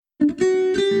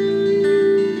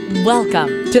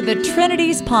Welcome to the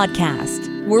Trinities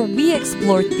Podcast, where we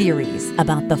explore theories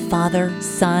about the Father,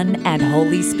 Son, and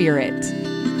Holy Spirit.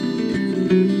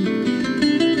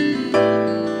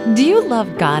 Do you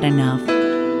love God enough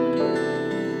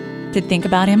to think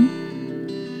about Him?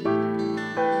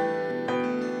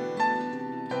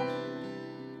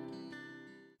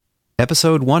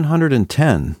 Episode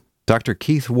 110, Dr.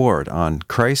 Keith Ward on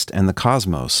Christ and the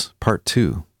Cosmos, Part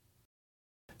 2.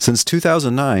 Since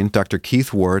 2009, Dr.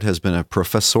 Keith Ward has been a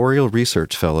professorial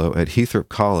research fellow at Heathrow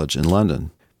College in London.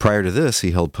 Prior to this,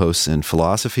 he held posts in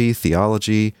philosophy,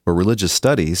 theology, or religious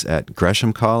studies at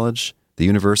Gresham College, the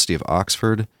University of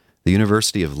Oxford, the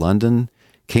University of London,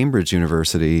 Cambridge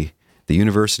University, the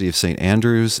University of St.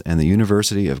 Andrews, and the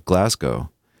University of Glasgow.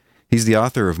 He's the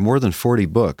author of more than 40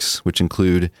 books, which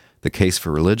include The Case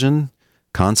for Religion,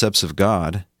 Concepts of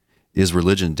God, Is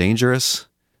Religion Dangerous?,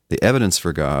 The Evidence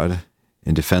for God,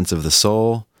 In Defense of the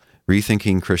Soul,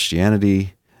 Rethinking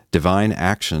Christianity, Divine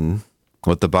Action,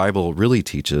 What the Bible Really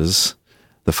Teaches,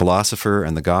 The Philosopher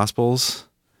and the Gospels,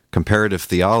 Comparative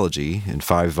Theology in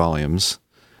 5 volumes,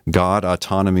 God,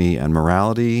 Autonomy, and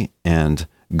Morality, and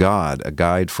God, A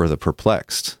Guide for the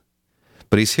Perplexed.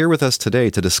 But he's here with us today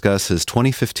to discuss his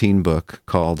 2015 book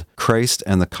called Christ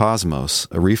and the Cosmos,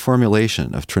 a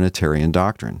reformulation of Trinitarian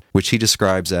doctrine, which he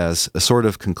describes as a sort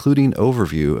of concluding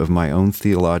overview of my own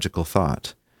theological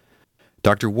thought.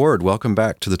 Dr. Ward, welcome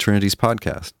back to the Trinities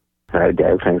Podcast. Hi,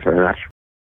 Dave. Thanks very much.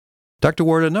 Dr.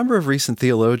 Ward, a number of recent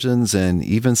theologians and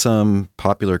even some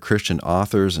popular Christian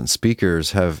authors and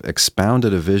speakers have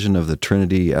expounded a vision of the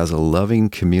Trinity as a loving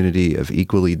community of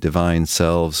equally divine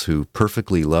selves who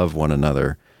perfectly love one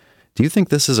another. Do you think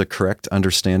this is a correct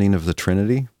understanding of the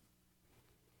Trinity?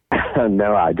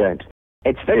 No, I don't.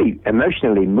 It's very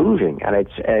emotionally moving, and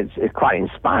it's quite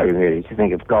inspiring, really, to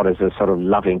think of God as a sort of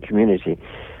loving community.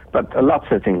 But lots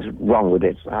of things wrong with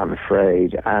it, I'm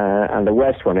afraid. And the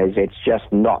worst one is it's just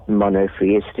not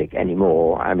monotheistic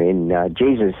anymore. I mean,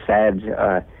 Jesus said,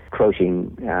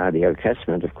 quoting the Old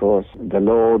Testament, of course, the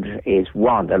Lord is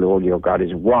one. The Lord your God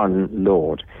is one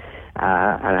Lord.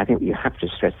 And I think you have to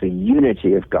stress the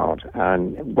unity of God.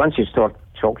 And once you start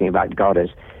talking about God as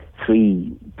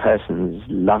 3 persons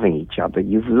loving each other,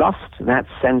 you've lost that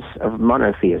sense of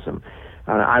monotheism.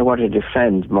 I want to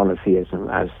defend monotheism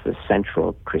as the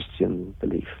central Christian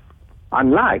belief.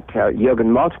 Unlike Jürgen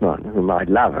Moltmann, whom I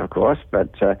love, of course, but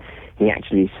he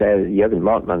actually says, Jürgen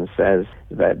Moltmann says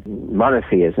that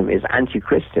monotheism is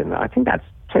anti-Christian. I think that's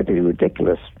totally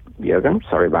ridiculous, Jürgen.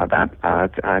 Sorry about that.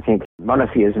 I think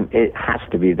monotheism, it has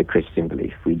to be the Christian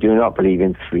belief. We do not believe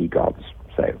in 3 gods.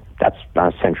 So that's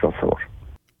our central thought.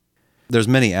 There's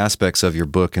many aspects of your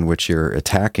book in which you're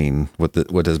attacking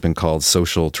what has been called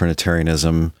social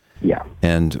Trinitarianism. Yeah.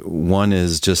 And one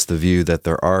is just the view that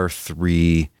there are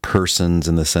 3 persons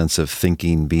in the sense of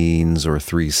thinking beings or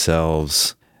 3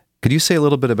 selves. Could you say a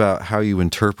little bit about how you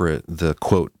interpret the,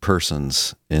 quote,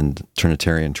 persons in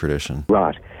Trinitarian tradition?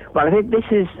 Right. Well, I think this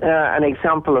is an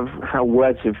example of how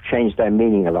words have changed their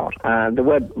meaning a lot. The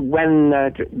word, when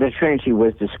the Trinity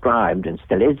was described, and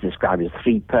still is described, as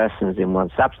 3 persons in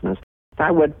one substance,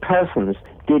 that word persons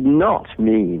did not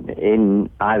mean in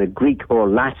either Greek or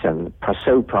Latin,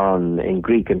 prosopon in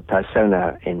Greek and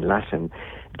persona in Latin,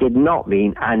 did not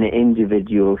mean an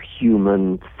individual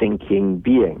human thinking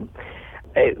being.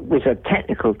 It was a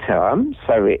technical term,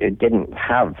 so it didn't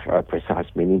have a precise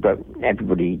meaning, but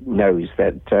everybody knows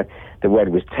that the word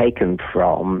was taken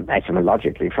from,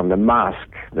 etymologically, from the mask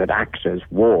that actors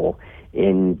wore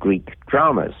in Greek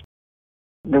dramas.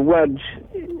 The word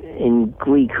in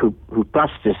Greek,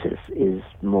 hypostasis, is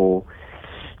more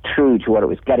true to what it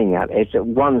was getting at. It's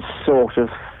one sort of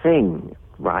thing,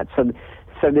 right? So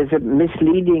there's a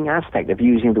misleading aspect of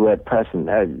using the word person.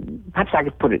 Perhaps I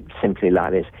could put it simply like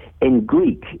this. In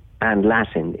Greek and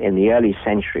Latin, in the early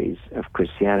centuries of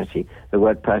Christianity, the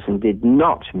word person did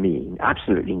not mean,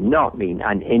 absolutely not mean,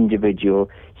 an individual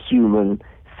human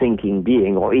thinking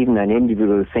being, or even an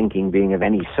individual thinking being of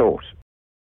any sort.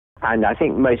 And I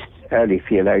think most early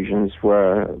theologians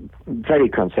were very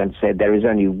concerned to say there is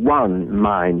only one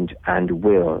mind and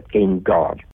will in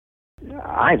God.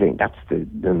 I think that's the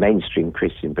mainstream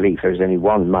Christian belief. There is only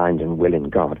one mind and will in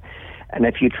God. And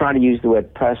if you try to use the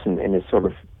word person in a sort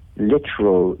of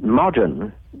literal,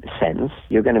 modern sense,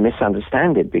 you're going to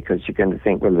misunderstand it, because you're going to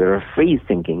think, well, there are 3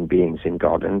 thinking beings in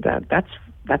God, and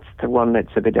that's the one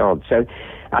that's a bit odd. So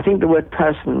I think the word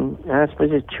person, I suppose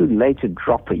it's too late to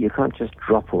drop it. You can't just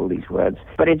drop all these words.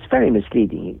 But it's very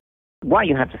misleading. What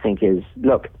you have to think is,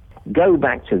 look, go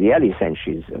back to the early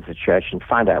centuries of the church and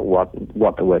find out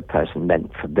what the word person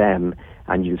meant for them,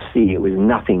 and you'll see it was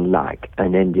nothing like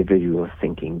an individual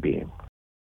thinking being.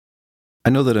 I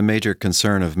know that a major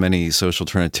concern of many social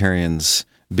Trinitarians,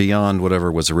 beyond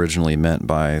whatever was originally meant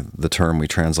by the term we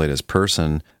translate as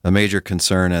person, a major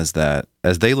concern is that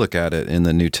as they look at it in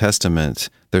the New Testament,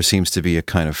 there seems to be a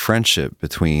kind of friendship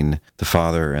between the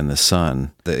Father and the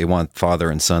Son. They want Father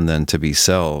and Son then to be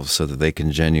selves so that they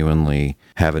can genuinely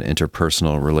have an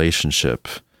interpersonal relationship.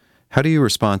 How do you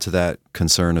respond to that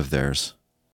concern of theirs?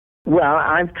 Well,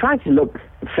 I've tried to look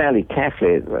fairly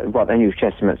carefully at what the New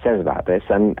Testament says about this,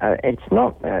 and it's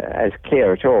not as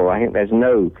clear at all. I think there's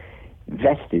no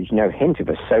vestige, no hint of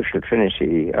a social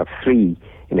trinity of three,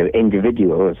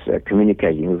 individuals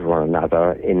communicating with one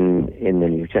another in the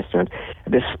New Testament.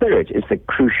 The Spirit is the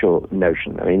crucial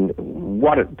notion. I mean,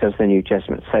 what does the New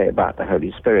Testament say about the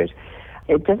Holy Spirit?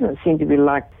 It doesn't seem to be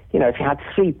like, if you had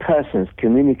three persons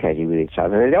communicating with each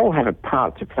other, they'd all have a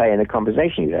part to play in a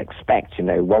conversation. You'd expect,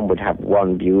 one would have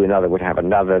one view, another would have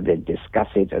another, they'd discuss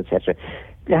it, etc.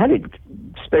 The Holy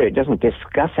Spirit doesn't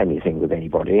discuss anything with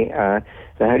anybody. The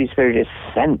Holy Spirit is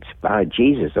sent by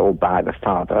Jesus or by the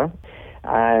Father,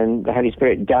 and the Holy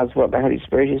Spirit does what the Holy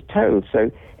Spirit is told.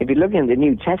 So if you look in the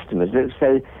New Testament,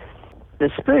 so the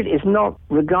Spirit is not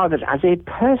regarded as a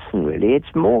person, really.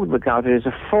 It's more regarded as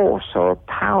a force or a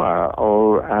power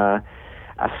or a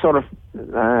sort of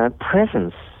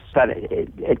presence. But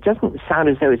it doesn't sound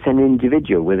as though it's an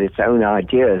individual with its own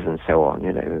ideas and so on.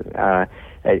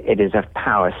 It is a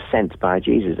power sent by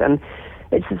Jesus. And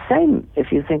it's the same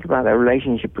if you think about the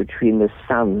relationship between the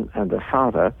Son and the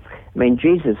Father. I mean,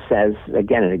 Jesus says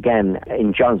again and again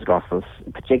in John's Gospels,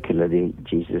 particularly,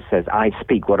 Jesus says, "I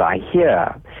speak what I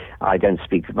hear. I don't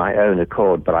speak of my own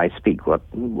accord, but I speak what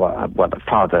the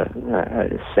Father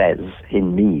says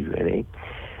in me." Really,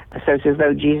 so it's as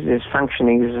though Jesus is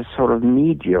functioning as a sort of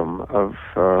medium of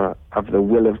the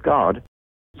will of God.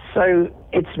 So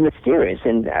it's mysterious,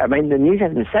 and I mean, the New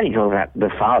Testament certainly talks about the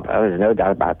Father. There's no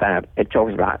doubt about that. It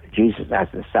talks about Jesus as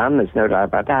the Son. There's no doubt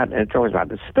about that, and it talks about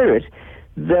the Spirit.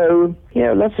 Though,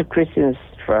 lots of Christians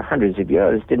for hundreds of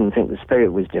years didn't think the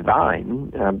Spirit was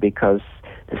divine because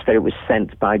the Spirit was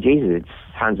sent by Jesus. It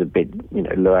sounds a bit,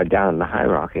 lower down the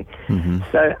hierarchy. Mm-hmm.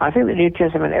 So I think the New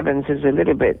Testament evidence is a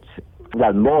little bit,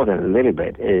 well, more than a little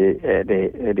bit.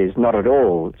 It is not at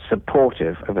all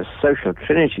supportive of a social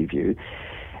Trinity view.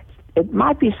 It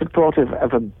might be supportive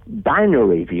of a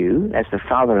binary view as the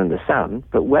Father and the Son,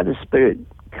 but where the Spirit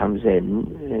comes in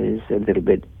is a little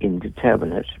bit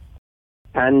indeterminate.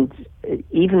 And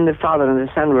even the Father and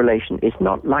the Son relation is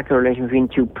not like a relation between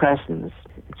two persons.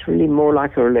 It's really more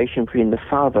like a relation between the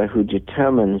Father who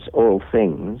determines all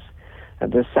things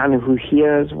and the Son who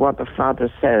hears what the Father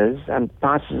says and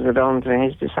passes it on to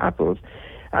his disciples,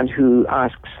 and who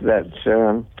asks that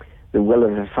the will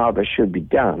of the Father should be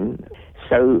done,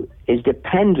 so is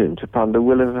dependent upon the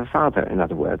will of the Father, in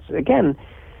other words. Again,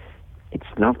 it's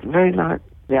not very like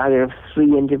the idea of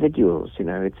three individuals,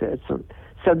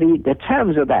 So the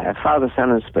terms are there, Father,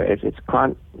 Son, and Spirit. It's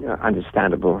quite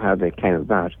understandable how they came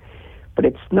about. But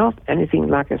it's not anything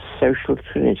like a social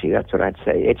trinity, that's what I'd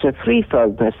say. It's a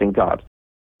threefold person God.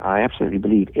 I absolutely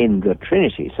believe in the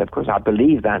Trinity. So, of course, I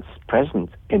believe that's present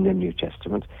in the New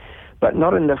Testament, but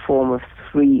not in the form of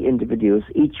three individuals,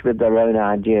 each with their own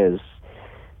ideas.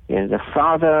 The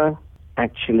Father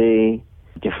actually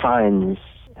defines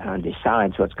and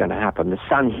decides what's going to happen. The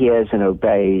Son hears and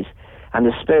obeys, and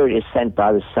the Spirit is sent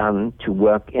by the Son to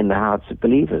work in the hearts of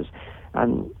believers.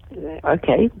 And,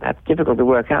 okay, that's difficult to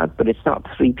work out, but it's not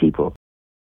three people.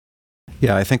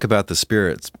 Yeah, I think about the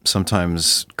Spirit.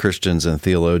 Sometimes Christians and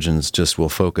theologians just will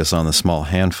focus on the small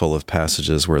handful of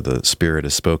passages where the Spirit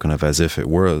is spoken of as if it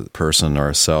were a person or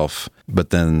a self. But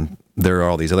then there are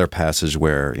all these other passages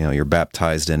where, you're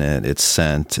baptized in it, it's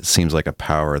sent. It seems like a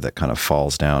power that kind of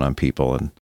falls down on people.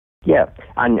 Yeah,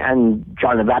 and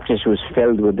John the Baptist was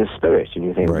filled with the Spirit, and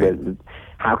you think, right. Well,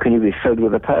 how can you be filled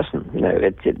with a person?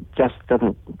 It just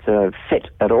doesn't fit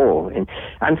at all.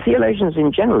 And theologians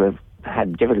in general have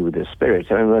had difficulty with the Spirit.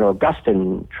 I mean, when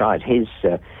Augustine tried his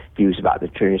views about the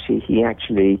Trinity, he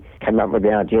actually came up with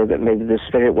the idea that maybe the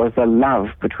Spirit was the love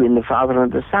between the Father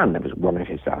and the Son. That was one of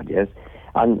his ideas.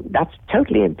 And that's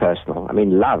totally impersonal. I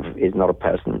mean, love is not a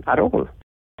person at all.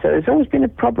 So there's always been a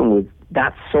problem with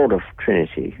that sort of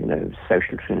Trinity,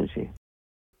 social Trinity.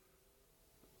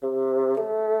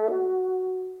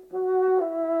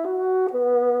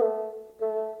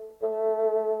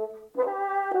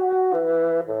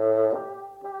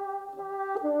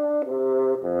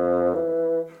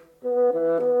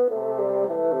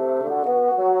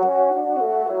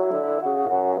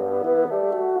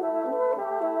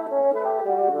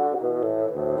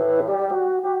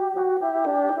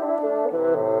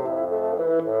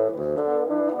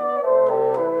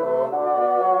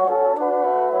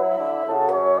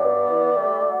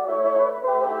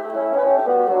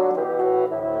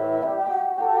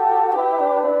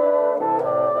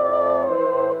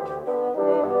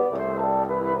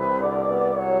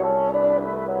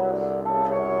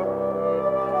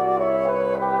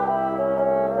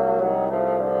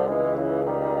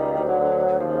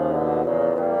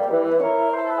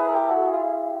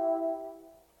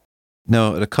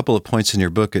 Now, at a couple of points in your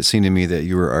book, it seemed to me that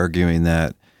you were arguing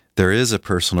that there is a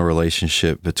personal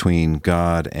relationship between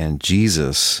God and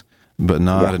Jesus, but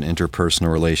not an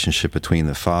interpersonal relationship between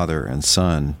the Father and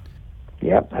Son.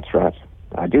 Yeah, that's right.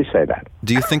 I do say that.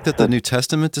 Do you think that the New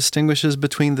Testament distinguishes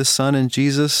between the Son and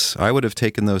Jesus? I would have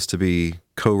taken those to be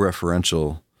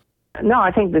co-referential. No,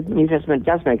 I think the New Testament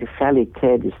does make a fairly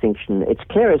clear distinction. It's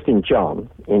clearest in John's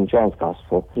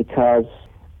Gospel, because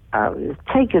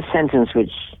take a sentence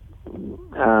which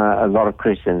a lot of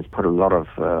Christians put a lot of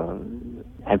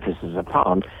emphasis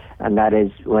upon, and that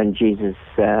is when Jesus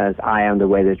says, "I am the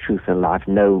way, the truth, and life.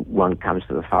 No one comes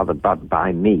to the Father but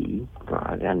by me."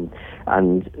 Right?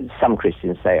 And some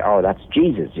Christians say, "Oh, that's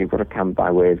Jesus. You've got to come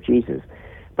by way of Jesus."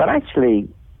 But actually,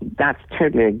 that's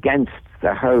totally against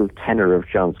the whole tenor of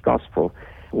John's Gospel,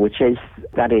 which is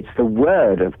that it's the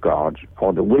Word of God,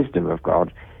 or the wisdom of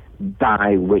God,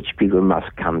 by which people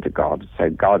must come to God. So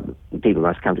people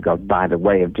must come to God by the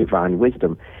way of divine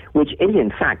wisdom, which is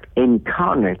in fact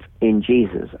incarnate in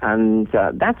Jesus. And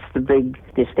that's the big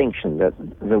distinction, that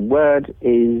the Word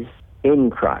is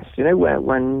in Christ. You know,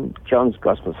 when John's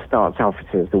Gospel starts off, it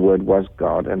says the Word was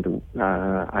God and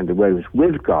the Word was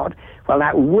with God. Well,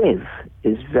 that with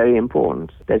is very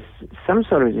important. There's some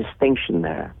sort of distinction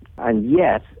there. And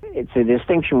yet, it's a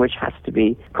distinction which has to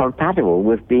be compatible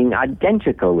with being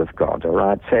identical with God, all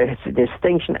right? So it's a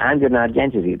distinction and an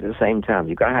identity at the same time.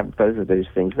 You've got to have both of those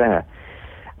things there.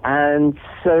 And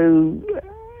so,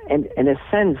 in a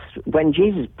sense, when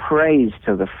Jesus prays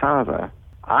to the Father,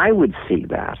 I would see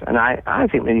that, and I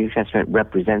think the New Testament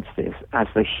represents this, as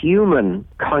the human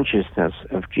consciousness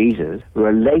of Jesus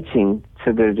relating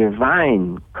to the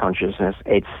divine consciousness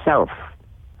itself.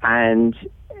 And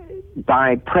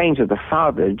by praying to the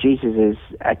Father, Jesus is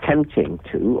attempting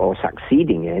to, or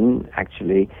succeeding in,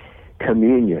 actually,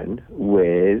 communion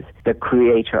with the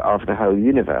creator of the whole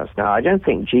universe. Now, I don't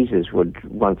think Jesus would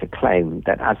want to claim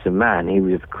that as a man he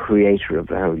was the creator of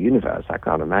the whole universe. I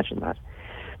can't imagine that.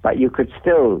 But you could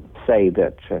still say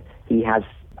that he has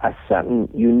a certain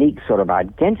unique sort of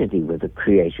identity with the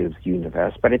creator of the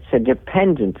universe, but it's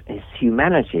his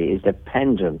humanity is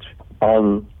dependent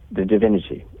on the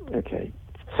divinity. Okay.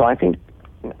 So I think,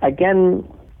 again,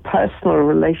 personal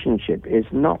relationship is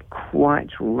not quite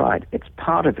right. It's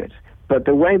part of it. But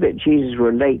the way that Jesus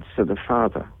relates to the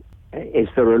Father is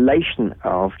the relation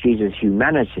of Jesus'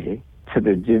 humanity to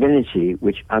the divinity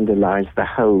which underlies the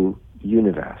whole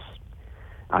universe.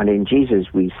 And in Jesus,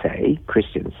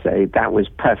 Christians say, that was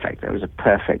perfect. That was a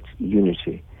perfect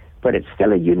unity. But it's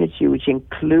still a unity which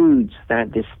includes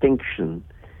that distinction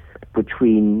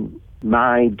between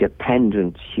my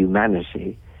dependent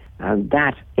humanity and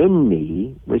that in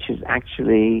me, which is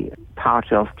actually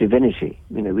part of divinity.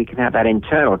 You know, we can have that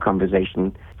internal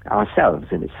conversation ourselves,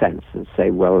 in a sense, and say,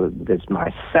 well, there's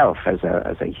myself as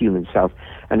a human self,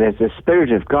 and there's the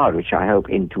Spirit of God, which I hope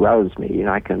indwells me, and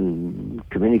I can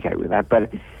communicate with that.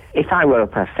 But if I were a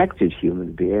perfected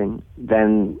human being,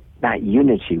 then that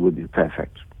unity would be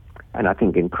perfect. And I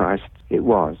think in Christ it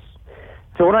was.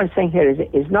 So what I'm saying here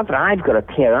is not that I've got a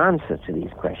clear answer to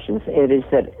these questions. It is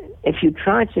that if you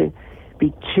try to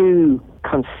be too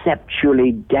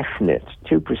conceptually definite,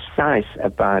 too precise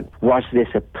about was this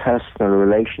a personal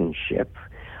relationship,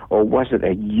 or was it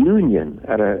a union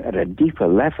at a deeper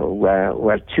level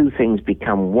where two things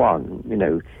become one, you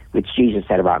know, which Jesus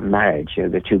said about marriage, you know,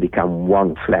 the two become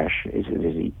one flesh,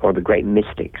 or the great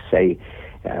mystics say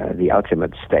the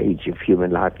ultimate stage of human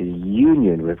life is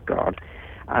union with God.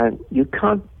 You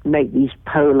can't make these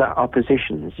polar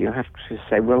oppositions. You have to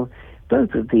say, well,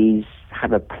 both of these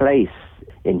have a place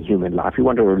in human life. We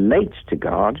want to relate to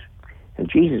God, and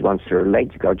Jesus wants to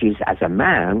relate to God. Jesus, as a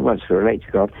man, wants to relate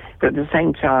to God. But at the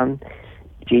same time,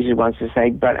 Jesus wants to say,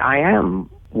 but I am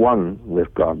one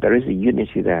with God. There is a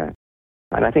unity there.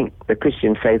 And I think the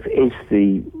Christian faith is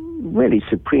the really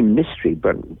supreme mystery,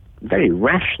 but very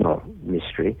rational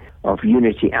mystery of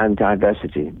unity and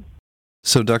diversity.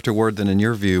 So, Dr. Ward, then in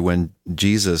your view, when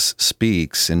Jesus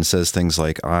speaks and says things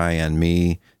like I and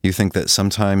me, you think that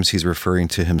sometimes he's referring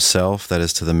to himself, that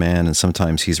is to the man, and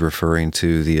sometimes he's referring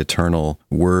to the eternal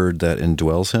Word that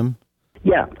indwells him?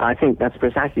 Yeah, I think that's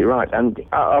precisely right. And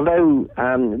although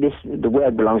the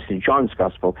Word belongs to John's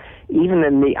Gospel, even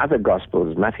in the other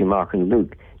Gospels, Matthew, Mark, and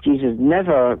Luke, Jesus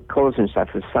never calls himself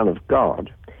the Son of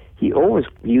God. He always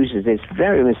uses this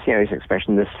very mysterious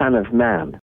expression, the Son of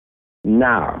Man.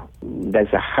 Now,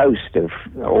 there's a host of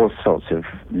all sorts of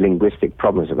linguistic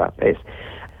problems about this,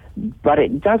 but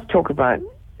it does talk about,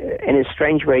 in a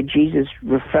strange way, Jesus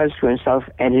refers to himself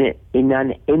in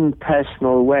an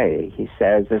impersonal way. He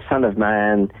says, the Son of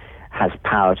Man has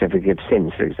power to forgive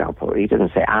sins, for example. He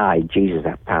doesn't say, I, Jesus,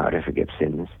 have power to forgive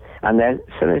sins. And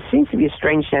so there seems to be a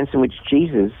strange sense in which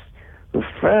Jesus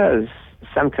refers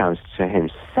sometimes to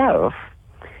himself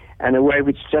in a way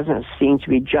which doesn't seem to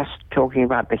be just talking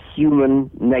about the human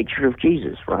nature of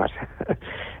Jesus, right?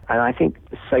 And I think,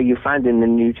 so you find in the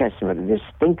New Testament a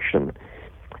distinction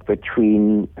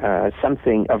between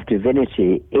something of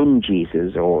divinity in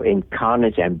Jesus, or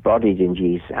incarnate, embodied in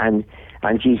Jesus, and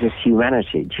Jesus'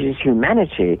 humanity. Jesus'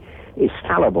 humanity is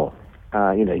fallible.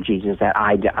 Jesus said,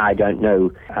 I don't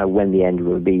know when the end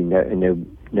will be.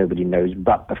 Nobody knows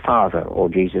but the Father. Or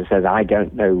Jesus says, I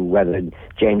don't know whether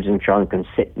James and John can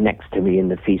sit next to me in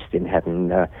the feast in heaven.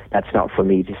 That's not for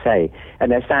me to say.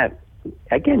 And there's that,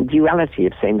 again, duality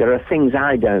of saying there are things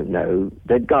I don't know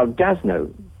that God does know,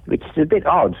 which is a bit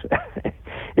odd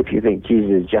if you think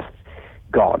Jesus is just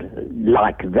God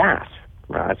like that,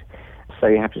 right? So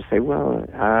you have to say, well,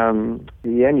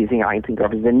 the only thing I can think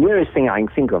of is the nearest thing I can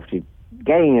think of to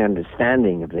gaining an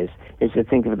understanding of this is to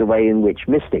think of the way in which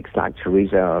mystics like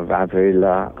Teresa of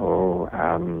Avila or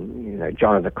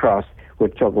John of the Cross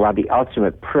would talk about the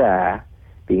ultimate prayer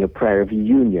being a prayer of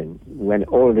union, when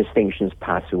all distinctions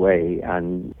pass away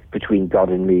and between God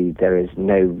and me there is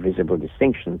no visible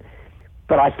distinction.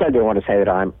 But I still don't want to say that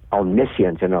I'm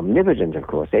omniscient and omnipotent, of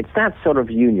course. It's that sort of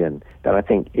union that I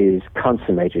think is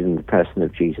consummated in the person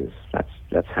of Jesus.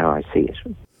 That's how I see it.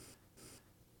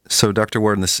 So, Dr.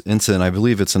 Ward, in this incident, I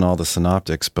believe it's in all the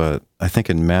synoptics, but I think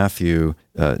in Matthew,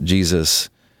 Jesus,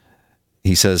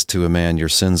 he says to a man, your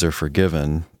sins are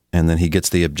forgiven, and then he gets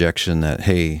the objection that,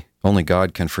 hey, only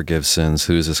God can forgive sins.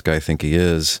 Who does this guy think he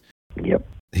is? Yep.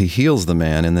 He heals the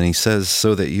man, and then he says,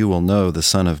 so that you will know the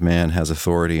Son of Man has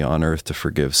authority on earth to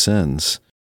forgive sins.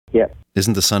 Yep.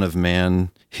 Isn't the Son of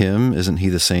Man him? Isn't he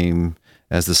the same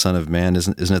as the Son of Man?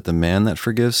 Isn't it the man that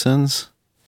forgives sins?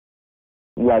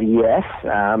 Well, yes,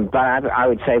 but I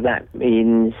would say that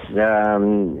means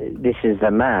this is the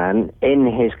man in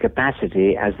his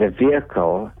capacity as the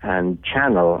vehicle and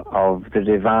channel of the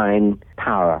divine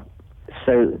power.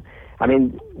 So,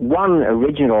 one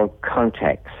original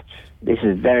context, this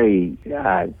is very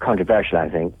controversial, I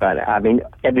think, but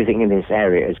everything in this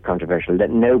area is controversial. Let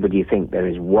nobody think there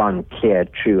is one clear,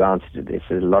 true answer to this.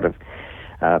 There's a lot of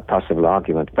possible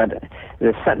argument. But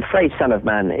the phrase Son of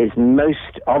Man is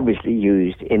most obviously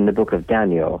used in the book of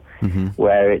Daniel,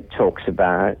 where it talks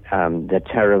about the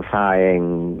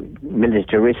terrifying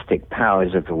militaristic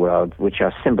powers of the world, which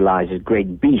are symbolized as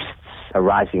great beasts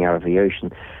arising out of the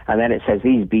ocean. And then it says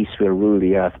these beasts will rule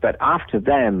the earth, but after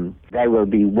them there will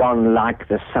be one like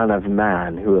the Son of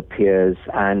Man who appears,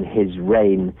 and his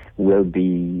reign will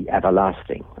be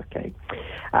everlasting. Okay,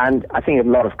 and I think a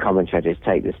lot of commentators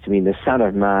take this to mean the Son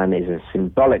of Man is a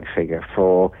symbolic figure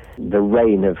for the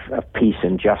reign of peace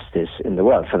and justice in the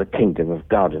world, for the kingdom of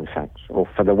God, in fact, or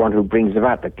for the one who brings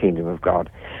about the kingdom of God.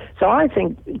 So I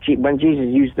think when Jesus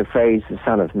used the phrase the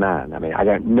Son of Man, I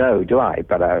don't know, do I?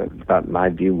 But my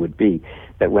view would be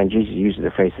that when Jesus uses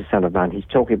the phrase the Son of Man, he's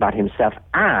talking about himself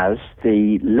as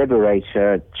the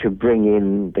liberator to bring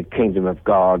in the kingdom of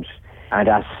God, and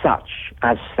as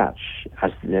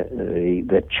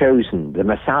the chosen, the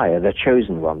Messiah, the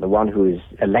chosen one, the one who is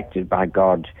elected by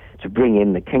God to bring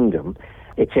in the kingdom.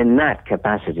 It's in that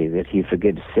capacity that he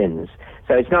forgives sins.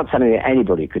 So it's not something that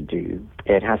anybody could do.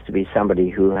 It has to be somebody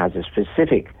who has a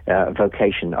specific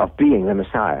vocation of being the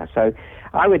Messiah. So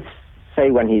I would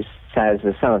say when he says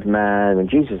the Son of Man, when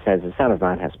Jesus says the Son of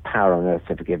Man has power on earth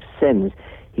to forgive sins,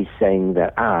 he's saying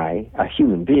that I, a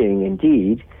human being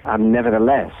indeed, am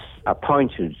nevertheless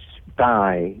appointed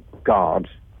by God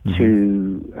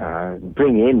to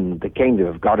bring in the kingdom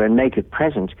of God and make it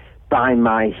present by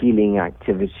my healing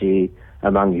activity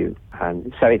among you.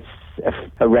 And so it's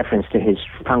a reference to his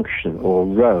function or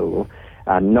role,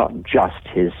 and not just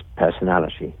his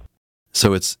personality.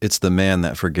 So it's the man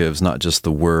that forgives, not just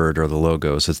the word or the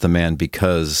logos. It's the man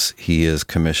because he is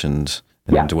commissioned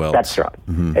and indwelt. That's right.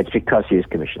 It's because he is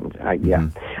commissioned.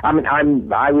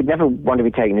 I would never want to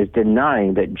be taken as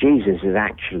denying that Jesus is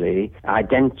actually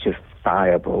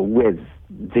identifiable with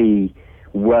the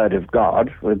Word of God,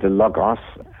 with the Logos,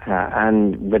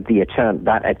 and with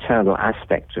that eternal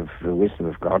aspect of the wisdom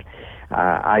of God.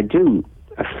 I do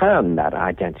affirm that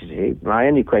identity. My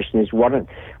only question is, what on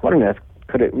earth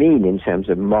could it mean in terms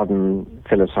of modern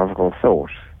philosophical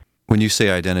thought? When you say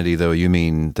identity, though, you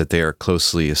mean that they are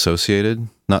closely associated?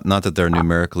 Not that they're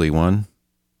numerically one?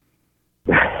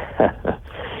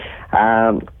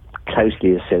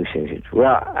 Closely associated.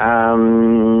 Well,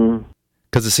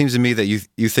 because it seems to me that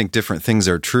you think different things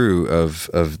are true of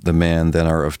the man than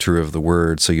are true of the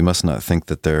word, so you must not think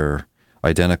that they're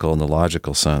identical in the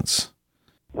logical sense.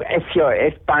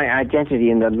 If by identity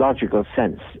in the logical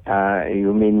sense,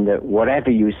 you mean that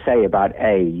whatever you say about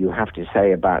A, you have to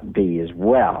say about B as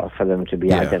well for them to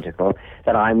be identical,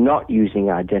 that I'm not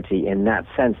using identity in that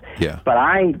sense. Yeah. But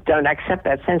I don't accept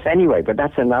that sense anyway, but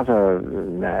that's another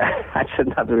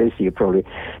issue probably.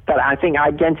 But I think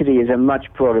identity is a much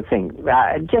broader thing.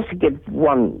 Just to give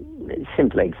one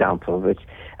simple example, which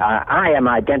I am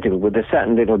identical with a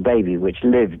certain little baby which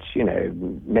lived,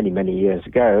 many, many years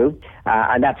ago,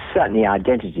 and that's certainly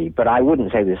identity, but I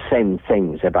wouldn't say the same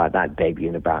things about that baby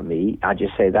and about me. I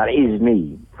just say that is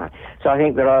me. So I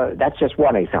think that's just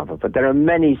one example, but there are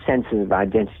many senses of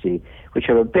identity which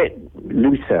are a bit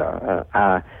looser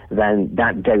than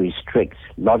that very strict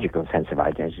logical sense of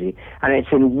identity, and it's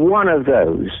in one of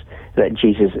those that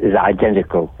Jesus is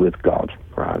identical with God,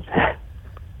 right?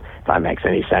 If that makes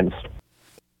any sense.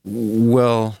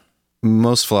 Well,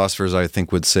 most philosophers, I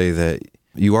think, would say that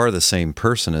you are the same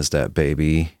person as that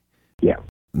baby. Yeah.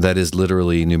 That is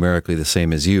literally numerically the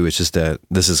same as you. It's just that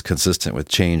this is consistent with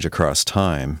change across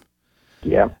time.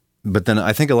 Yeah. But then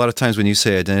I think a lot of times when you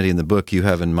say identity in the book, you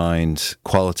have in mind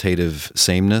qualitative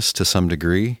sameness to some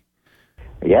degree.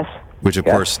 Yes. Which, of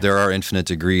course, there are infinite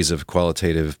degrees of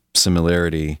qualitative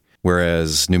similarity,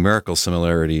 whereas numerical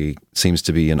similarity seems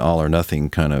to be an all or nothing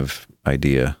kind of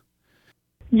idea.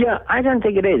 Yeah, I don't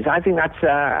think it is. I think that's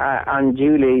an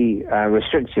unduly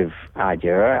restrictive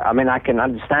idea. I mean, I can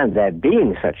understand there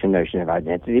being such a notion of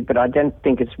identity, but I don't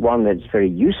think it's one that's very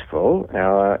useful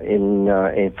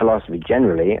in philosophy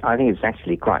generally. I think it's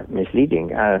actually quite misleading.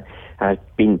 Has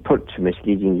been put to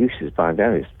misleading uses by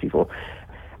various people.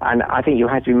 And I think you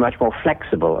have to be much more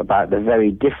flexible about the very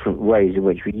different ways in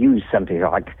which we use something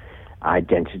like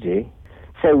identity.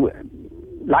 So,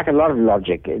 like a lot of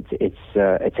logic, it's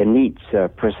a neat,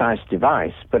 precise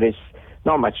device, but it's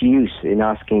not much use in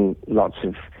asking lots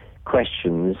of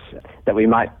questions that we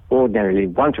might ordinarily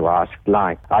want to ask,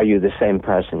 like, are you the same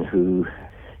person who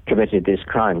committed this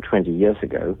crime 20 years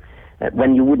ago?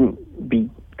 When you wouldn't be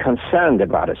concerned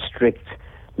about a strict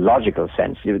logical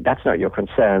sense. That's not your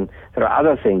concern. There are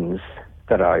other things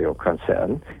that are your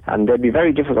concern, and they'd be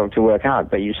very difficult to work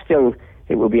out, but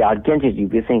it will be identity you'll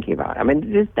be thinking about. I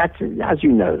mean, that's, as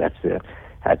you know, that's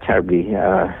a terribly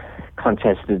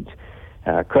contested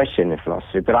question in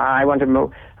philosophy, but I want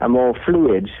a more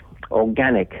fluid,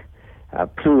 organic,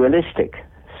 pluralistic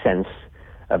sense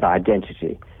of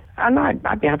identity. And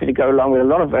I'd be happy to go along with a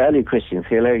lot of early Christian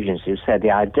theologians who said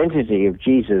the identity of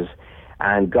Jesus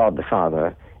and God the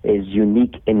Father is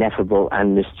unique, ineffable,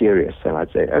 and mysterious. And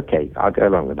I'd say, okay, I'll go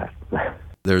along with that.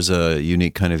 There's a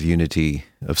unique kind of unity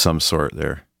of some sort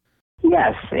there.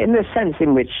 Yes, in the sense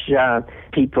in which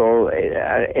people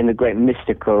in the great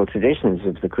mystical traditions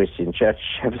of the Christian church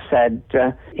have said,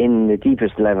 in the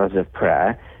deepest levels of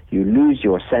prayer, you lose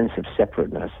your sense of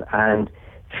separateness and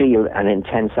feel an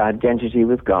intense identity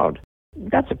with God.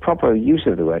 That's a proper use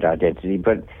of the word identity,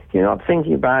 but you're not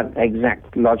thinking about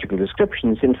exact logical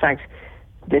descriptions. In fact,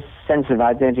 this sense of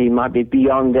identity might be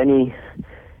beyond any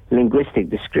linguistic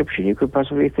description you could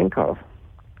possibly think of.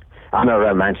 I'm a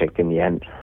romantic in the end.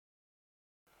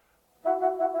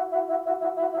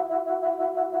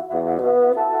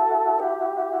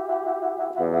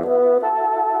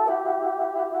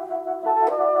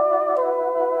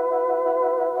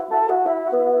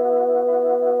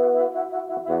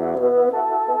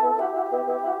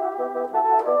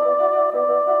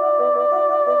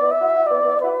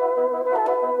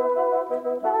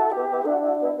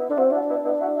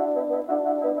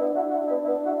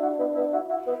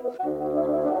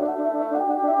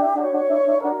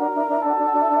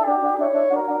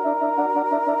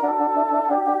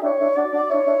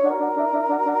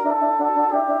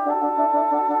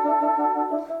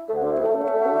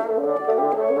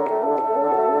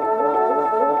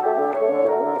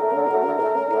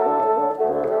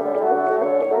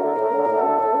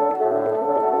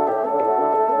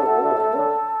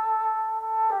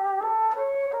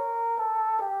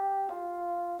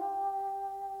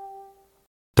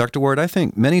 Dr. Ward, I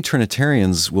think many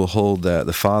Trinitarians will hold that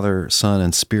the Father, Son,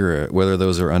 and Spirit, whether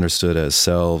those are understood as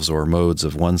selves or modes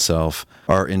of oneself,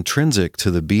 are intrinsic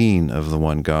to the being of the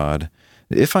one God.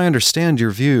 If I understand your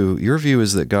view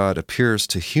is that God appears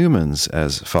to humans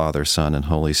as Father, Son, and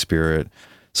Holy Spirit.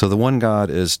 So the one God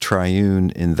is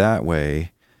triune in that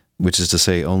way, which is to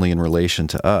say only in relation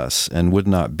to us, and would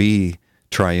not be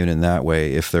triune in that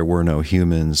way if there were no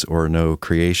humans or no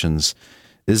creations.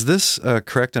 Is this a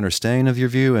correct understanding of your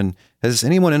view? And has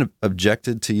anyone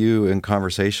objected to you in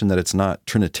conversation that it's not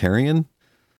Trinitarian?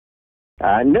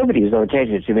 Nobody has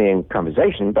objected to me in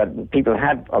conversation, but people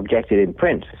have objected in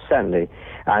print, certainly.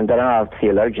 And there are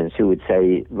theologians who would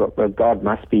say, well, God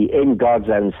must be in God's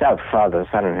own self, Father,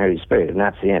 Son, and Holy Spirit, and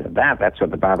that's the end of that. That's what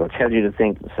the Bible tells you to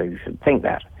think, so you should think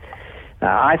that.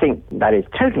 I think that is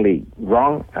totally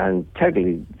wrong and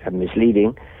totally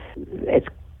misleading. It's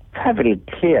perfectly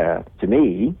clear to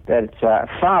me that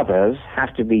fathers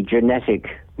have to be genetic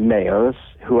males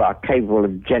who are capable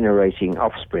of generating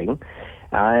offspring,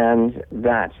 and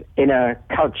that in a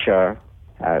culture,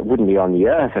 wouldn't be on the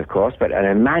earth, of course, but an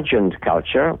imagined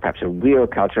culture, perhaps a real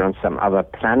culture on some other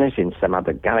planet, in some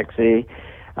other galaxy,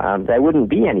 there wouldn't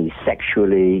be any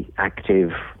sexually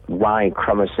active Y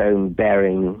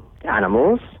chromosome-bearing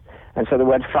animals, and so the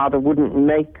word father wouldn't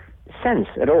make sense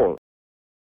at all.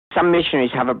 Some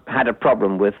missionaries have had a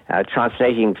problem with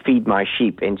translating "feed my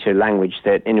sheep" into language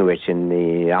that Inuit in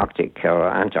the Arctic or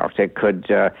Antarctic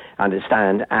could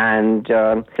understand, and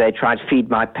they tried "feed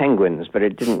my penguins," but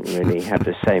it didn't really have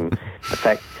the same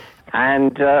effect.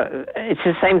 And it's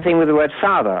the same thing with the word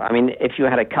father. I mean, if you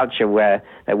had a culture where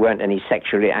there weren't any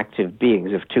sexually active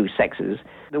beings of two sexes,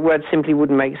 the word simply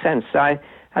wouldn't make sense. So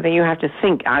I think you have to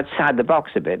think outside the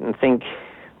box a bit and think,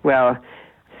 well,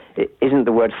 isn't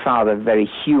the word father very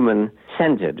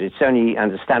human-centered? It's only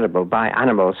understandable by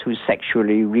animals who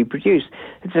sexually reproduce.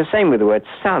 It's the same with the word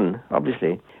son,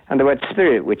 obviously. And the word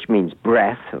spirit, which means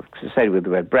breath, associated with the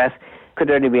word breath, could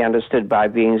only be understood by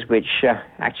beings which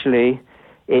actually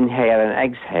inhale and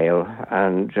exhale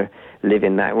and live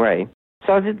in that way.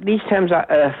 So these terms are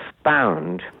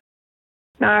earth-bound.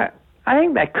 Now, I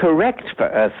think they're correct for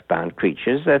earth-bound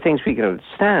creatures. They're things we can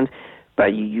understand.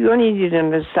 But you only need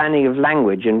an understanding of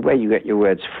language and where you get your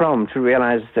words from to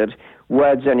realize that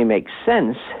words only make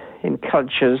sense in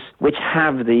cultures which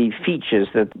have the features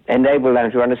that enable them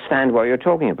to understand what you're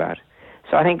talking about.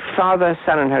 So I think Father,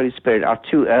 Son, and Holy Spirit are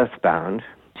too earthbound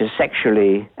to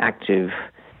sexually active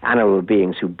animal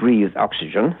beings who breathe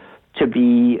oxygen to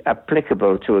be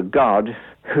applicable to a God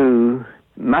who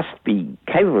must be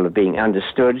capable of being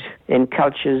understood in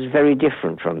cultures very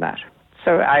different from that.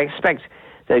 So I expect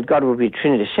that God will be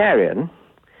Trinitarian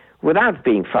without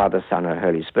being Father, Son, or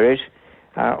Holy Spirit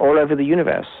all over the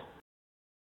universe.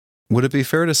 Would it be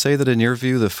fair to say that in your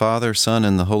view, the Father, Son,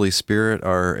 and the Holy Spirit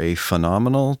are a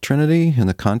phenomenal Trinity in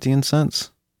the Kantian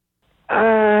sense?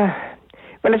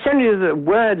 Well, it's only the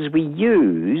words we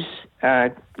use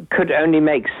could only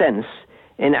make sense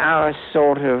in our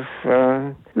sort of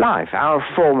life, our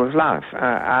form of life.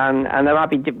 And there might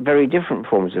be very different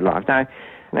forms of life. Now,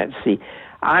 let's see.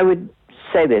 I would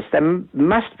say this, there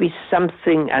must be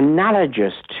something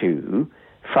analogous to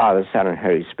Father, Son, and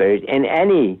Holy Spirit in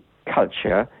any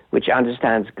culture which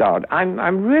understands God.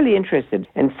 I'm really interested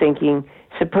in thinking,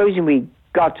 supposing we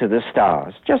got to the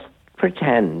stars, just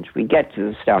pretend we get to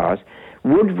the stars,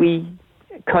 would we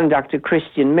conduct a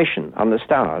Christian mission on the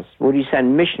stars? Would we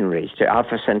send missionaries to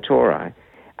Alpha Centauri?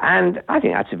 And I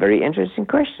think that's a very interesting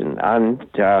question.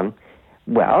 And,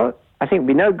 well, I think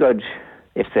we know good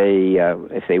if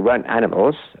they weren't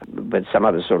animals, but some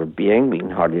other sort of being, we can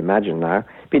hardly imagine now.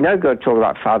 It'd be no good to talk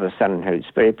about Father, Son, and Holy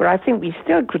Spirit, but I think we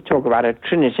still could talk about a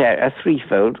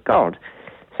threefold God.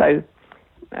 So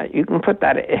you can put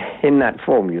that in that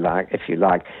form, if you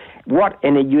like. What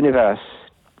in a universe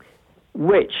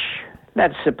which,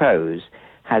 let's suppose,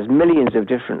 has millions of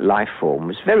different life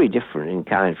forms, very different in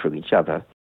kind from each other,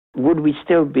 would we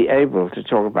still be able to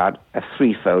talk about a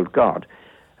threefold God?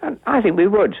 And I think we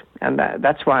would, and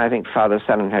that's why I think Father,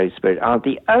 Son, and Holy Spirit aren't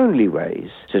the only ways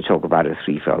to talk about a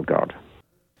threefold God.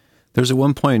 There's at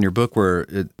one point in your book where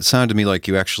it sounded to me like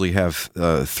you actually have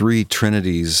three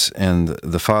trinities, and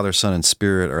the Father, Son, and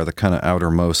Spirit are the kind of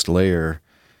outermost layer.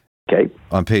 Okay.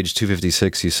 On page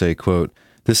 256, you say, quote,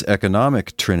 "This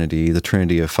economic trinity, the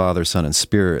trinity of Father, Son, and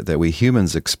Spirit that we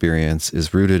humans experience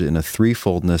is rooted in a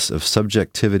threefoldness of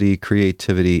subjectivity,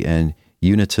 creativity, and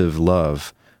unitive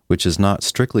love, which is not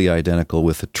strictly identical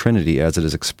with the Trinity as it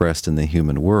is expressed in the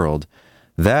human world.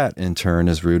 That, in turn,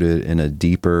 is rooted in a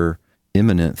deeper,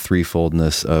 immanent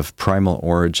threefoldness of primal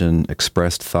origin,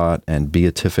 expressed thought, and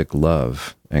beatific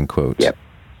love," end quote. Yep,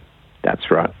 that's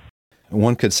right.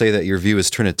 One could say that your view is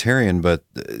Trinitarian, but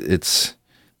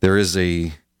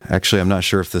actually, I'm not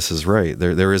sure if this is right.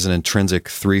 There is an intrinsic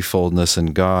threefoldness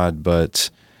in God, but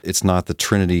it's not the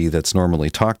Trinity that's normally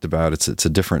talked about. It's a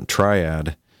different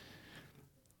triad.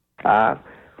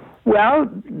 Well,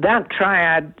 that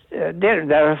triad,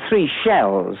 there are three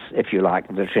shells, if you like,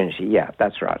 of the Trinity. Yeah,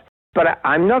 that's right. But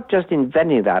I'm not just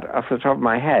inventing that off the top of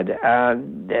my head.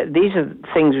 These are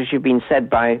things which have been said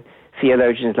by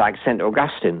theologians like St.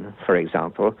 Augustine, for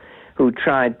example, who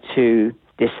tried to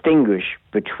distinguish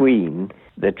between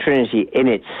the Trinity in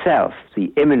itself,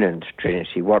 the immanent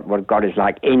Trinity, what God is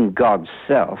like in God's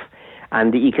self,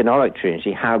 and the economic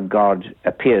Trinity, how God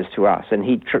appears to us. And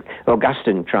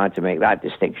Augustine tried to make that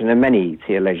distinction, and many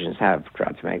theologians have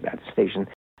tried to make that distinction.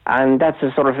 And that's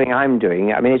the sort of thing I'm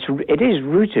doing. I mean, it is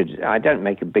rooted, I don't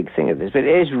make a big thing of this, but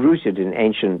it is rooted in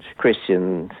ancient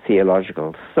Christian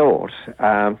theological thought.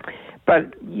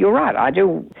 But you're right, I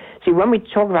do. See, when we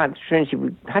talk about the Trinity,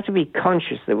 we have to be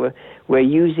conscious that we're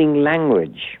using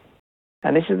language.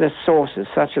 And this is the source of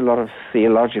such a lot of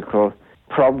theological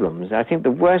problems. I think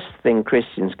the worst thing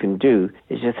Christians can do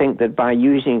is to think that by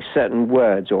using certain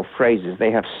words or phrases,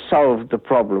 they have solved the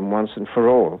problem once and for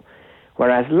all.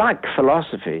 Whereas, like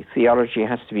philosophy, theology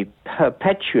has to be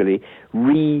perpetually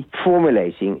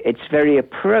reformulating its very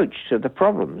approach to the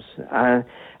problems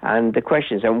and the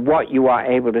questions and what you are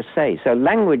able to say. So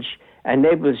language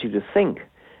enables you to think,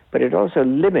 but it also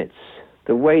limits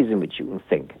the ways in which you can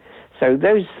think. So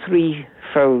those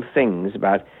threefold things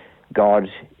about God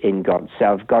in God's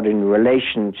self, God in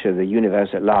relation to the universe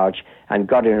at large, and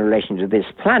God in relation to this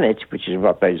planet, which is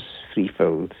what those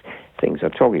threefold things are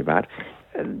talking about,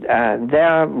 there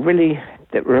are really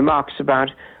remarks about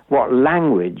what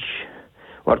language,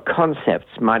 what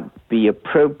concepts might be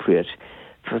appropriate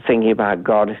for thinking about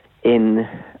God in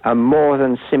a more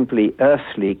than simply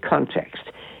earthly context,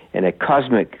 in a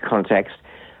cosmic context,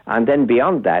 and then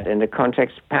beyond that, in a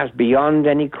context perhaps beyond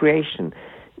any creation.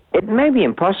 It may be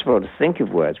impossible to think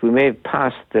of words. We may have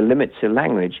passed the limits of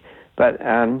language, but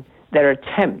there are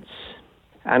attempts.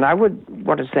 And I would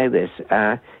want to say this.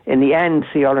 In the end,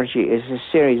 theology is a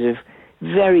series of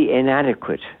very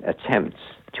inadequate attempts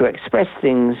to express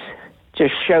things, to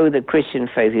show that Christian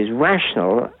faith is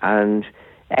rational and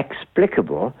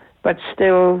explicable, but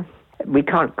still we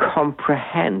can't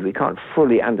comprehend, we can't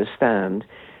fully understand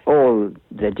all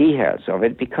the details of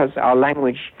it because our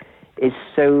language is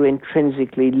so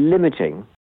intrinsically limiting.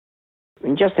 I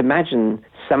mean, just imagine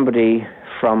somebody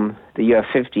from the year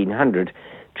 1500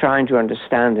 trying to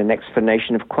understand an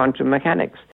explanation of quantum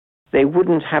mechanics. They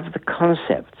wouldn't have the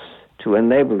concepts to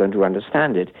enable them to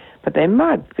understand it, but they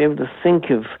might be able to think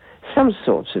of some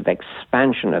sorts of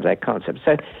expansion of their concepts.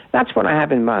 So that's what I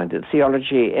have in mind, that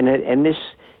theology in this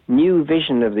new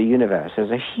vision of the universe as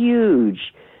a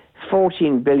huge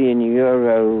 14 billion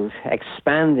euro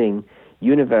expanding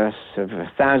universe of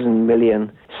 1,000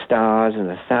 million stars and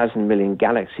 1,000 million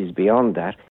galaxies beyond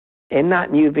that. In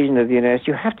that new vision of the universe,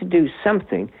 you have to do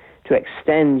something to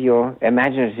extend your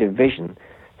imaginative vision.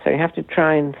 So you have to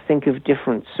try and think of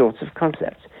different sorts of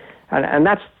concepts. And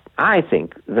that's, I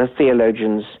think, the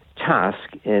theologian's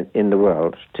task in the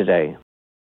world today.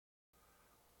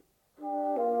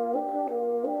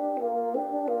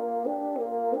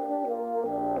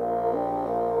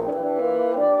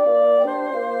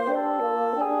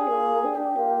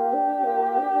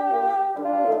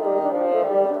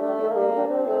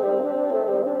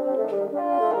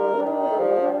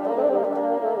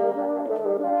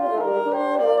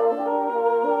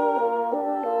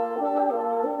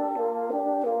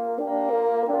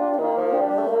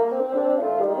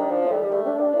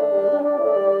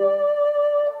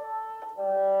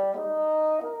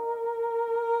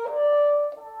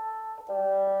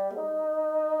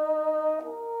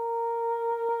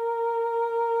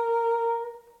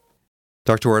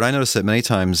 Dr. Ward, I noticed that many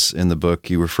times in the book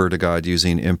you refer to God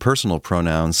using impersonal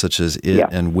pronouns such as it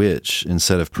and which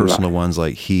instead of personal ones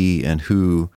like he and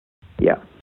who. Yeah.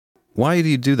 Why do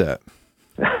you do that?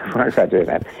 Why do I do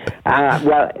that?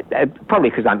 Well, probably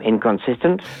because I'm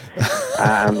inconsistent.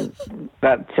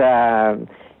 But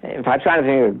if I try to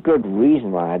think of a good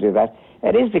reason why I do that,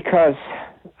 it is because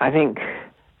I think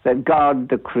that God,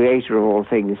 the creator of all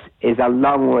things, is a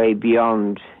long way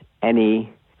beyond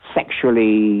any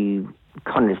sexually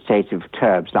connotative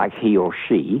terms like he or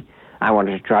she. I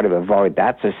wanted to try to avoid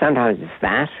that, so sometimes it's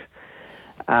that.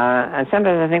 And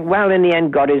sometimes I think, well, in the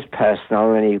end, God is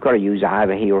personal, and you've got to use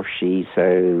either he or she,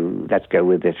 so let's go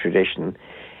with the tradition.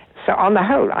 So on the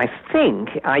whole, I think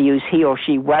I use he or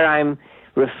she where I'm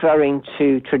referring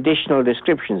to traditional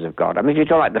descriptions of God. I mean, if you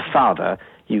talk like the Father,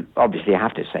 you obviously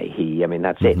have to say he. I mean,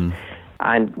 that's it.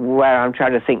 And where I'm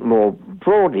trying to think more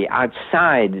broadly,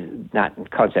 outside that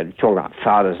concept of talking about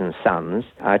fathers and sons,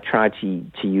 I try to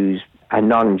use a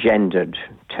non-gendered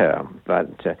term. But,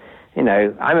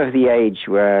 I'm of the age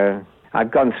where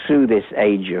I've gone through this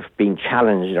age of being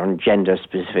challenged on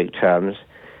gender-specific terms.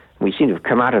 We seem to have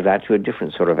come out of that to a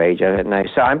different sort of age, I don't know.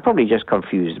 So I'm probably just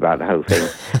confused about the whole thing.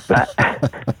 But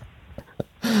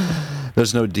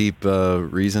there's no deep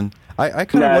reason? I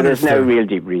kind of wonder there's no real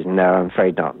deep reason. No, I'm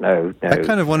afraid not. No. I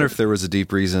kind of wonder if there was a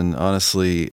deep reason,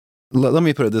 honestly. Let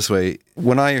me put it this way.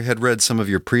 When I had read some of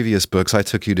your previous books, I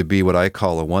took you to be what I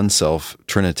call a one-self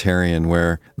Trinitarian,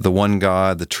 where the one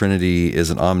God, the Trinity, is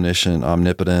an omniscient,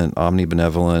 omnipotent,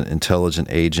 omnibenevolent, intelligent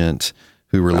agent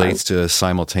who relates to us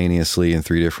simultaneously in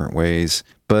three different ways.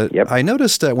 But I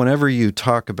noticed that whenever you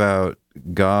talk about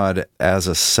God as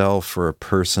a self or a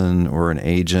person or an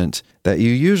agent, that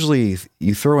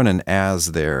you throw in an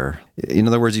as there. In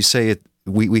other words, you say it.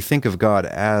 We think of God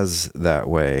as that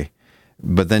way.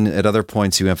 But then at other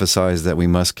points you emphasize that we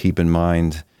must keep in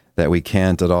mind that we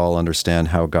can't at all understand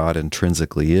how God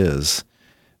intrinsically is.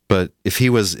 But if he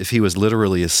was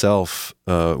literally a self,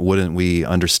 wouldn't we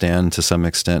understand to some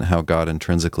extent how God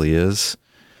intrinsically is?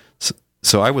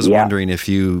 So I was wondering if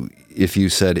you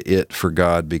said it for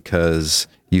God because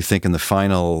you think in the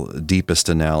final, deepest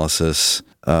analysis,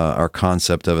 our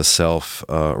concept of a self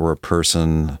or a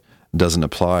person doesn't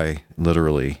apply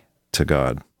literally to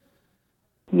God.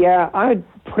 Yeah, I would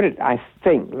put it, I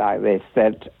think, like this,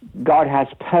 that God has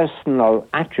personal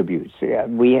attributes.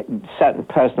 Certain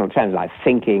personal trends like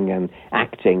thinking and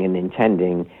acting and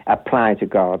intending apply to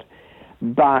God,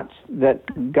 but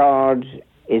that God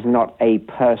is not a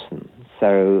person.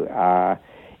 So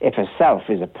if a self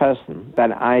is a person,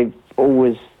 then I've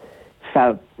always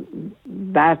felt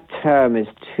that term is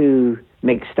too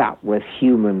mixed up with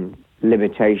human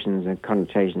limitations and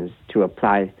connotations to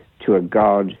apply to a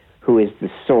God who is the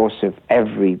source of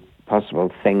every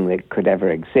possible thing that could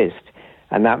ever exist.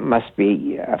 And that must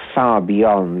be far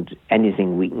beyond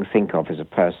anything we can think of as a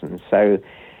person. So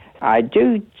I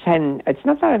do tend, it's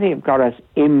not that I think of God as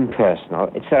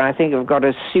impersonal, it's that I think of God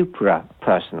as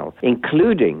supra-personal,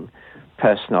 including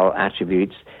personal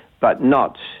attributes, but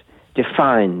not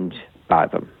defined by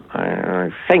them. I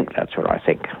think that's what I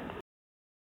think.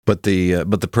 But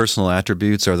the personal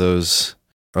attributes, are those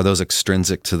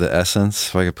extrinsic to the essence,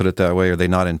 if I could put it that way? Are they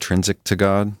not intrinsic to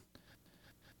God?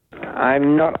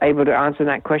 I'm not able to answer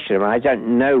that question. I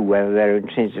don't know whether they're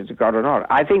intrinsic to God or not.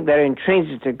 I think they're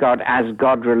intrinsic to God as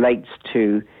God relates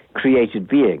to created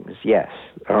beings, yes,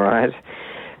 all right?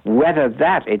 Whether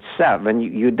that itself, and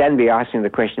you'd then be asking the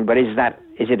question, but is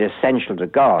it essential to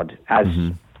God, as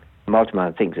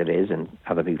Moltmann thinks it is, and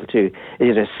other people too,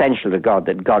 is it essential to God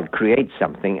that God creates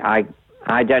something?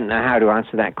 I don't know how to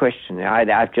answer that question.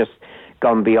 I've just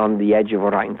gone beyond the edge of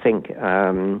what I can think.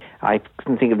 I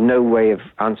can think of no way of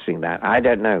answering that. I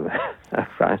don't know.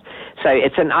 Right? So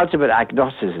it's an ultimate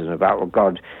agnosticism about what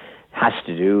God has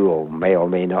to do or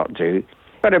may not do,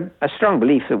 but a strong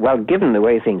belief that, well, given the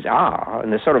way things are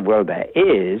and the sort of world there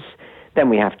is, then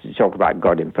we have to talk about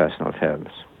God in personal terms.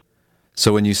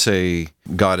 So when you say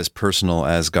God is personal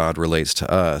as God relates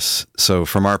to us, so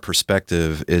from our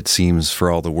perspective, it seems for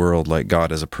all the world like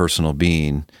God is a personal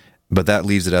being, but that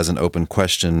leaves it as an open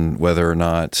question whether or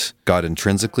not God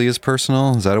intrinsically is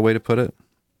personal. Is that a way to put it?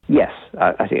 Yes,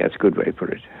 I think that's a good way to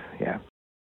put it, yeah.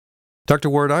 Dr.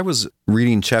 Ward, I was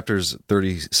reading chapters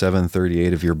 37,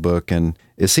 38 of your book, and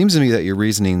it seems to me that you're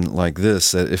reasoning like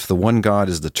this, that if the one God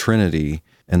is the Trinity,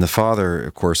 and the Father,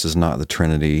 of course, is not the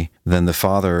Trinity, then the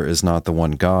Father is not the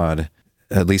one God.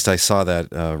 At least I saw that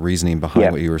reasoning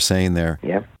behind what you were saying there.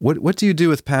 Yeah. What do you do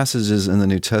with passages in the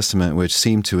New Testament which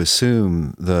seem to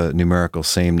assume the numerical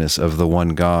sameness of the one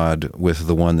God with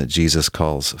the one that Jesus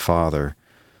calls Father?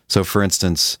 So, for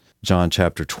instance, John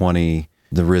chapter 20,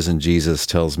 the risen Jesus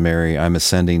tells Mary, I'm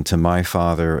ascending to my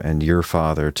Father and your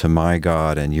Father, to my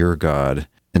God and your God.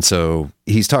 And so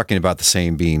he's talking about the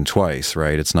same being twice,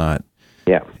 right? It's not...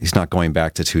 Yeah. He's not going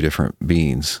back to two different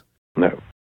beings. No.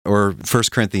 Or 1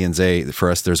 Corinthians 8,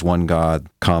 for us there's one God,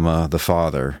 comma, the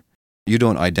Father. You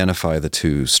don't identify the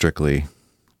two strictly.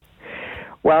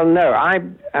 Well, no. I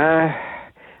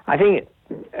think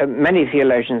many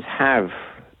theologians have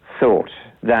thought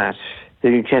that the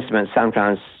New Testament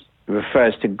sometimes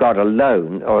refers to God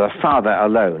alone, or the Father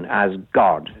alone, as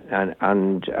God,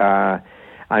 and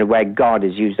where God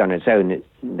is used on its own,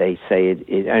 they say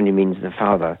it only means the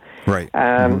Father. Right.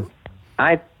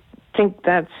 I think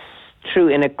that's true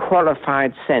in a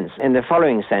qualified sense. In the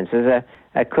following sense, there's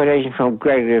a quotation from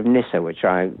Gregory of Nyssa, which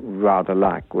I rather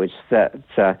like, which that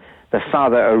the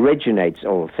Father originates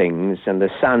all things, and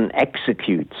the Son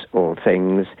executes all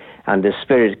things, and the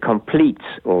Spirit completes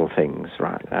all things.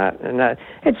 Right?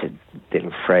 It's a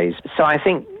little phrase. So I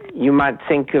think you might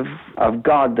think of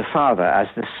God the Father as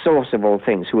the source of all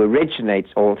things, who originates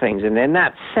all things, and in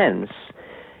that sense,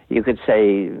 you could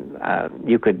say,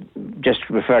 you could just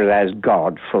refer to that as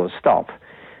God, full stop.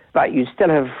 But you still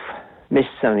have missed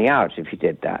something out if you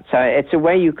did that. So it's a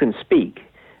way you can speak,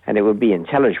 and it would be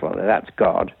intelligible that that's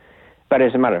God. But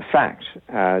as a matter of fact,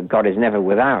 God is never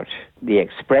without the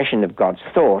expression of God's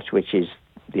thought, which is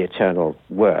the eternal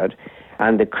Word,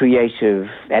 and the creative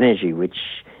energy which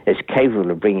is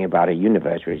capable of bringing about a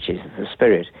universe, which is the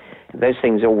Spirit. Those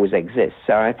things always exist.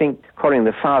 So I think calling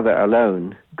the Father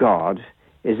alone God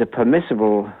is a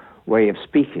permissible way of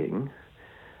speaking.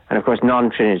 And of course,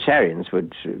 non-Trinitarians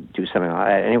would do something like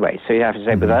that anyway. So you have to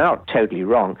say, but they're not totally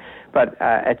wrong. But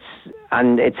it's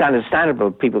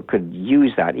understandable. People could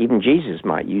use that. Even Jesus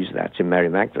might use that to Mary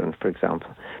Magdalene, for example.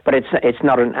 But it's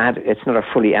not a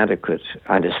fully adequate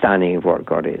understanding of what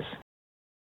God is.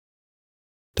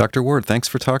 Dr. Ward, thanks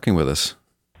for talking with us.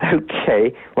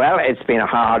 Okay. Well, it's been a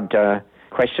hard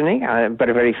questioning, but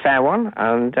a very fair one,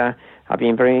 and I've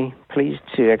been very pleased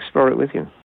to explore it with you.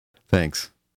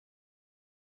 Thanks.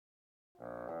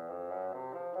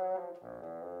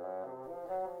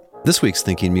 This week's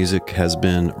Thinking Music has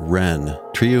been Wren,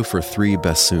 Trio for Three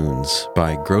Bassoons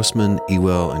by Grossman,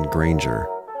 Ewell, and Granger.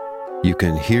 You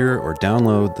can hear or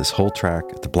download this whole track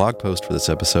at the blog post for this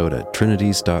episode at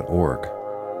trinities.org.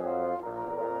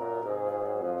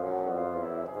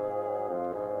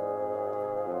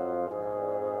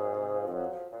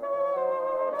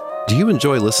 Do you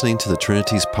enjoy listening to the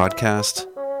Trinities podcast?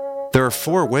 There are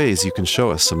 4 ways you can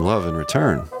show us some love in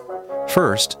return.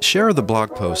 First, share the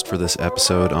blog post for this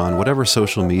episode on whatever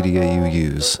social media you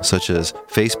use, such as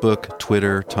Facebook,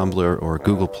 Twitter, Tumblr, or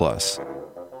Google+.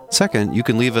 Second, you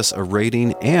can leave us a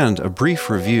rating and a brief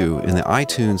review in the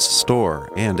iTunes Store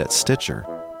and at Stitcher.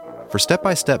 For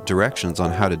step-by-step directions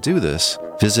on how to do this,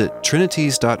 visit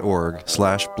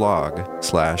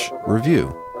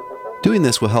trinities.org/blog/review. Doing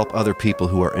this will help other people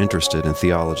who are interested in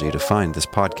theology to find this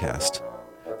podcast.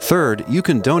 Third, you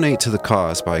can donate to the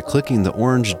cause by clicking the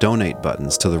orange donate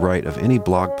buttons to the right of any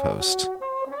blog post.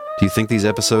 Do you think these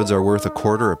episodes are worth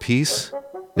 $0.25 apiece?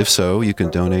 If so, you can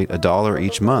donate $1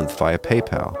 each month via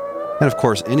PayPal. And of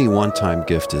course, any one-time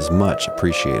gift is much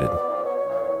appreciated.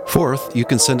 Fourth, you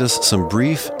can send us some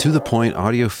brief, to-the-point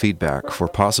audio feedback for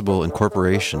possible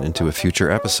incorporation into a future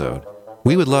episode.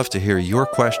 We would love to hear your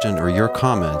question or your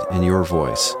comment in your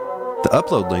voice. The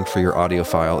upload link for your audio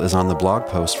file is on the blog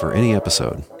post for any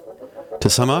episode. To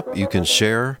sum up, you can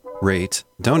share, rate,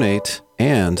 donate,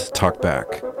 and talk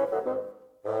back.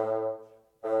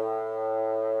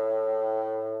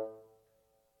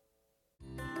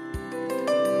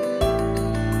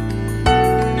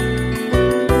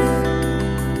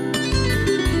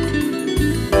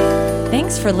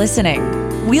 Thanks for listening.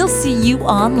 We'll see you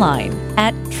online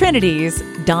at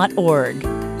trinities.org.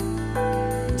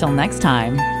 Till next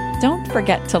time, don't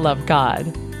forget to love God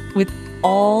with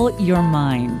all your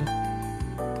mind.